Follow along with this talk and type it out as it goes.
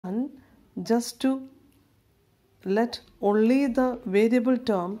And just to let only the variable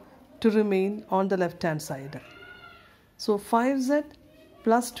term to remain on the left hand side. So 5z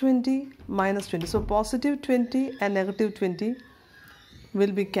plus 20 minus 20. So positive 20 and negative 20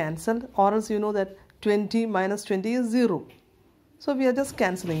 will be cancelled, or else you know that 20 minus 20 is 0. So we are just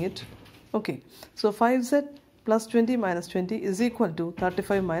cancelling it. Okay. So 5z plus 20 minus 20 is equal to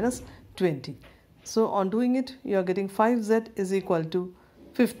 35 minus 20. So on doing it, you are getting 5z is equal to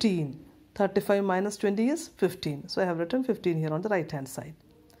 15. 35 minus 20 is 15. So I have written 15 here on the right hand side.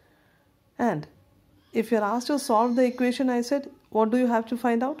 And if you are asked to solve the equation, I said, what do you have to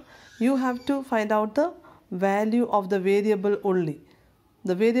find out? You have to find out the value of the variable only.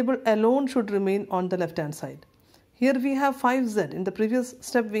 The variable alone should remain on the left hand side. Here we have 5z. In the previous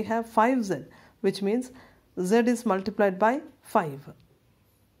step we have 5z, which means z is multiplied by 5.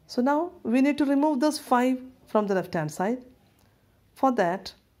 So now we need to remove this 5 from the left hand side. For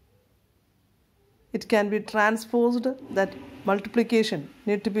that, it can be transposed, that multiplication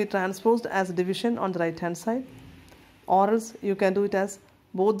need to be transposed as division on the right hand side, or else you can do it as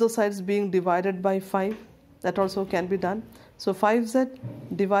both the sides being divided by 5. That also can be done. So 5z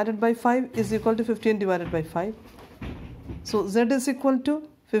divided by 5 is equal to 15 divided by 5. So z is equal to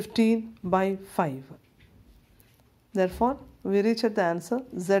 15 by 5. Therefore, we reach at the answer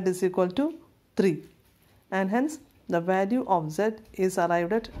z is equal to 3. And hence, the value of z is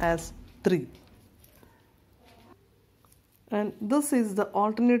arrived at as 3. And this is the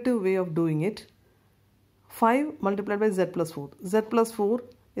alternative way of doing it. 5 multiplied by z plus 4. Z plus 4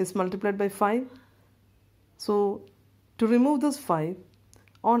 is multiplied by 5. So, to remove this 5,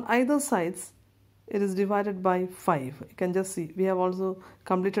 on either sides, it is divided by 5. You can just see, we have also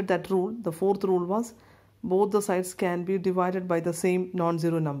completed that rule. The fourth rule was, both the sides can be divided by the same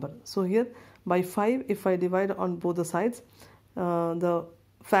non-zero number. So here, by 5, if I divide on both the sides, the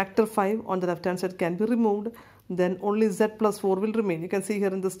factor 5 on the left hand side can be removed. Then only z plus 4 will remain. You can see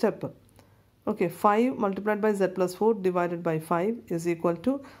here in the step. Okay, 5 multiplied by z plus 4 divided by 5 is equal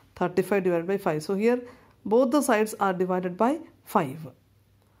to 35 divided by 5. So here both the sides are divided by 5.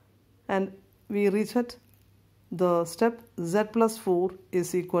 And we reach at the step z plus 4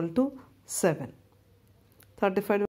 is equal to 7. 35